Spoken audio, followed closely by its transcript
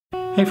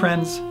Hey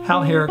friends,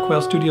 Hal here,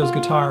 Quail Studios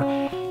Guitar.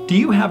 Do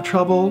you have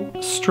trouble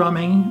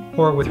strumming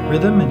or with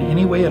rhythm in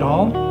any way at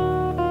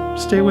all?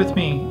 Stay with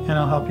me and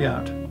I'll help you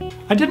out.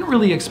 I didn't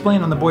really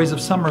explain on the Boys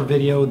of Summer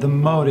video the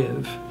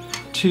motive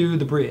to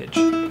the bridge.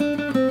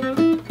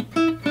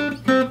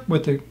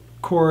 With the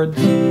chords,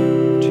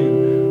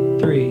 2,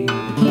 3. I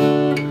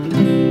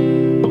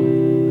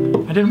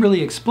didn't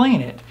really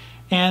explain it,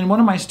 and one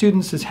of my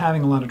students is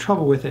having a lot of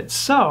trouble with it.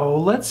 So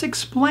let's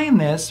explain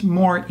this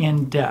more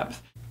in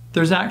depth.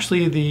 There's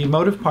actually the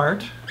motive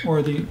part,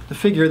 or the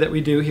figure that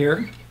we do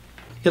here.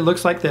 It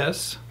looks like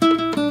this.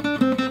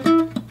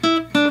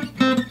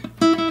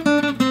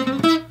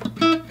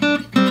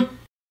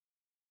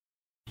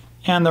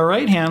 And the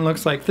right hand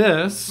looks like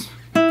this.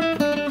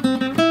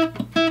 And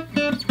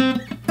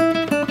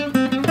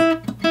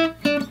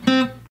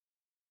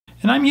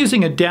I'm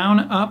using a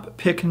down-up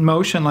pick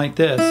motion like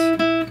this.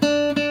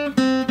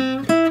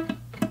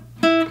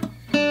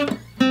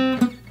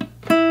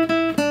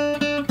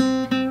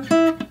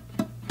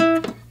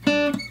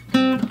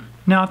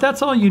 Now, if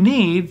that's all you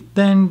need,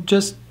 then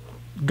just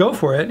go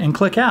for it and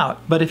click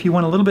out. But if you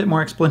want a little bit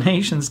more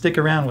explanation, stick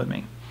around with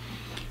me.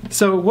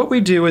 So what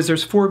we do is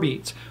there's 4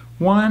 beats.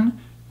 1,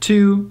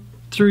 2,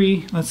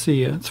 3, let's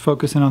see, let's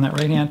focus in on that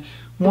right hand.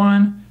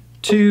 1,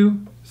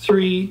 2,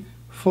 3,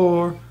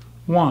 4,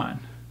 1.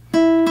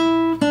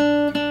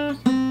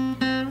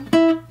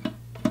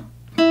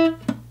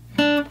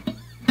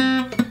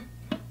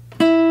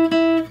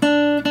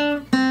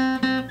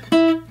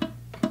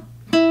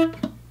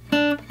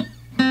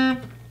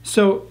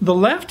 So the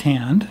left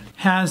hand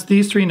has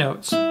these 3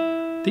 notes.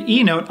 The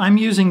E note, I'm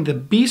using the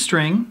B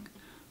string,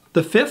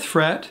 the 5th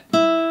fret,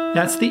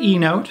 that's the E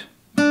note,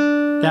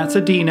 that's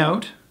a D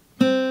note,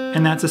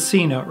 and that's a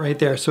C note right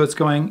there. So it's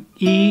going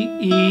E,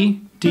 E,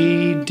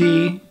 D,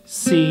 D,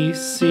 C,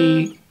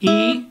 C,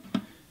 E,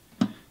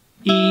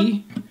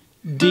 E,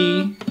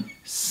 D,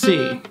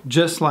 C,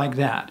 just like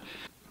that.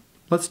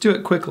 Let's do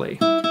it quickly.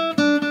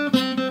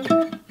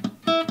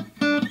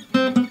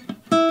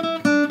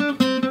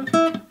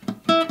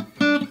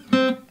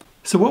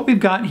 So what we've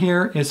got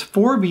here is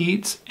 4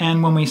 beats,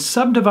 and when we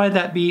subdivide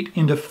that beat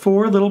into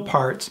 4 little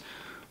parts,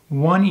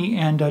 1 E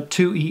and a,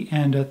 2 E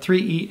and a,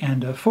 3 E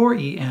and a, 4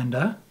 E and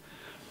a,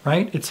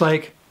 right? It's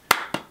like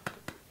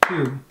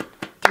 2,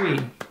 3,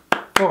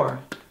 4,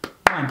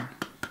 1,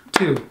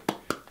 2,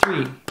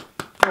 3,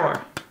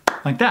 4,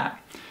 like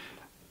that.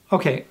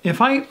 Okay,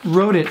 if I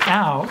wrote it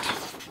out,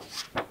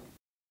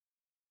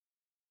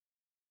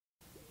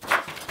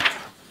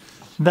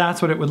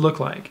 that's what it would look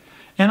like.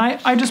 And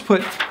I just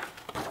put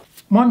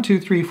 1, 2,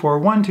 3, 4,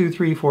 1, 2,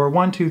 3, 4,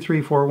 1, 2,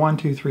 3, 4, 1,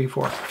 2, 3,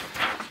 4.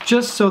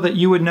 Just so that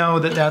you would know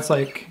that that's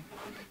like,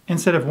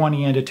 instead of 1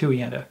 E and a, 2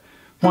 E and a.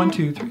 1,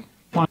 2, 3,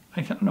 1.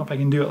 I don't know if I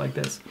can do it like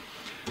this.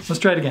 Let's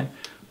try it again.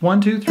 1,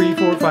 2, 3,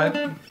 4,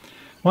 5.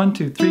 1,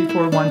 2, 3,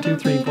 4, 1, 2,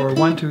 3, 4,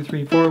 1, 2,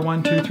 3, 4,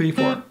 1, 2, 3,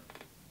 4.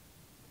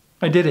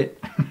 I did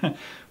it.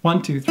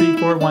 1, 2, 3,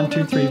 4, 1,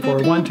 2, 3,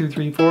 4, 1, 2,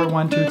 3, 4,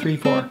 1, 2, 3,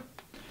 4.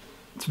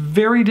 It's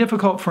very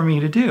difficult for me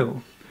to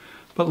do,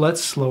 but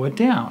let's slow it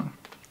down.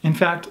 In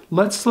fact,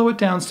 let's slow it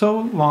down so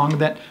long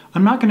that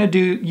I'm not going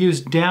to use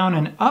down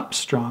and up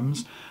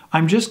strums.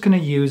 I'm just going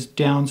to use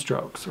down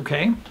strokes,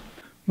 okay?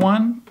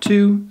 1,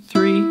 2,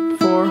 3,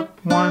 4,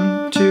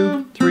 1,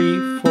 2,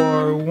 3,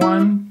 4,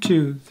 1,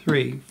 2,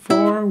 3,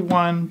 4,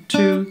 1,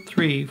 2,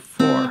 3,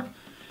 4.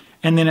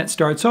 And then it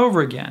starts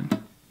over again.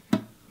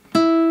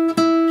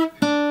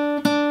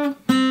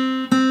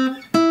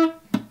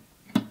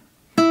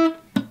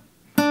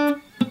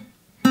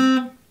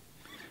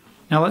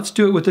 Now let's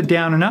do it with the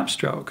down and up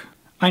stroke.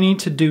 I need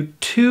to do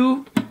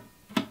 2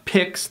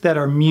 picks that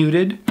are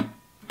muted.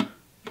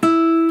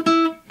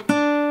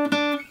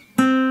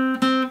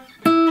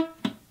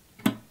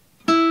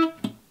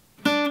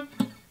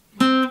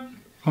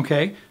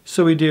 Okay,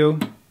 so we do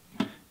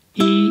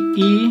E,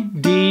 E,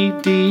 D,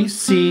 D,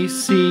 C,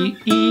 C,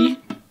 E,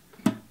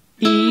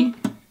 E,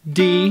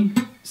 D,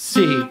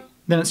 C.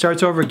 Then it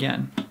starts over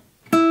again.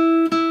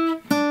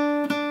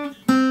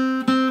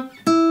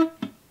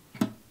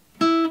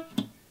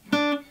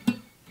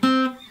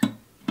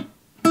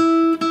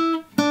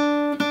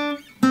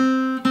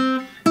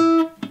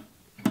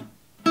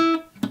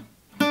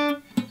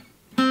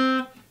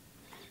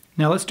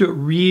 Now let's do it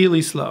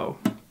really slow.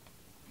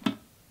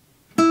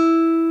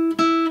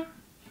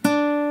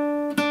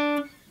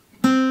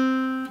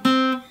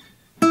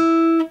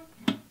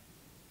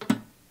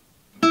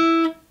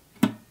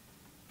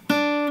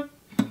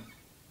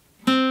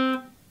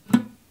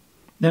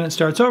 Then it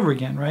starts over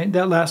again, right?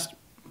 That last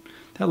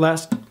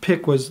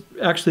pick was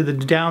actually the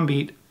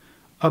downbeat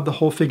of the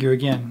whole figure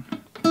again.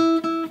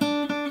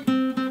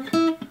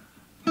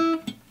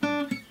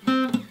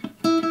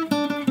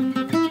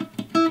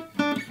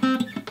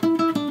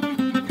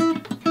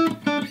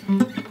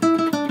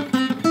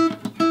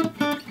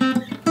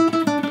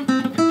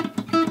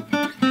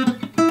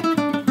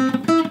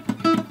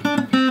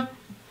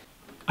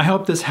 I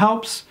hope this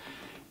helps.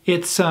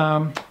 It's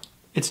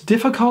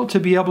difficult to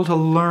be able to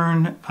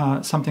learn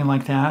something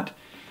like that,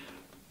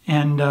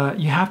 And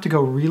you have to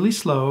go really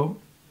slow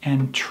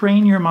and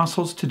train your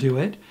muscles to do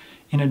it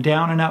in a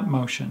down and up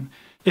motion.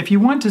 If you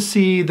want to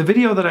see the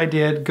video that I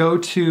did, go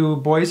to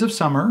Boys of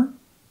Summer.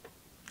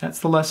 That's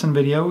the lesson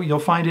video. You'll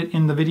find it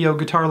in the video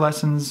guitar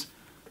lessons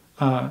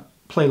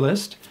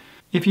playlist.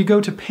 If you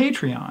go to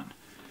Patreon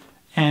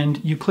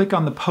and you click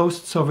on the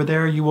posts over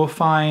there, you will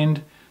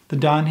find the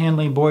Don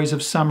Henley Boys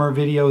of Summer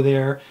video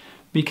there,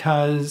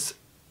 because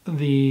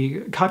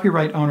the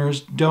copyright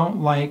owners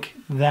don't like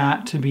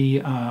that to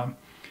be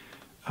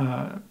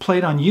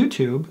played on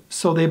YouTube,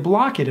 so they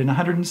block it in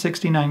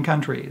 169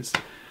 countries.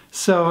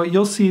 So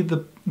you'll see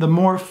the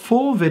more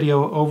full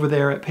video over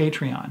there at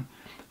Patreon.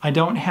 I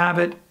don't have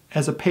it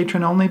as a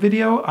patron-only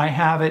video. I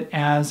have it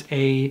as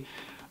a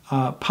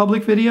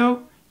public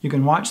video. You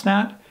can watch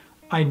that.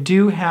 I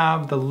do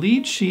have the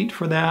lead sheet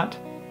for that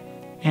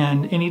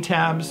and any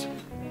tabs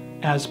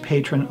as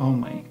patron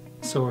only.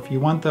 So if you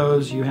want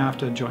those, you have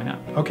to join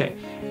up. Okay,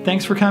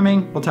 thanks for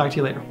coming. We'll talk to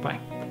you later.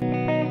 Bye.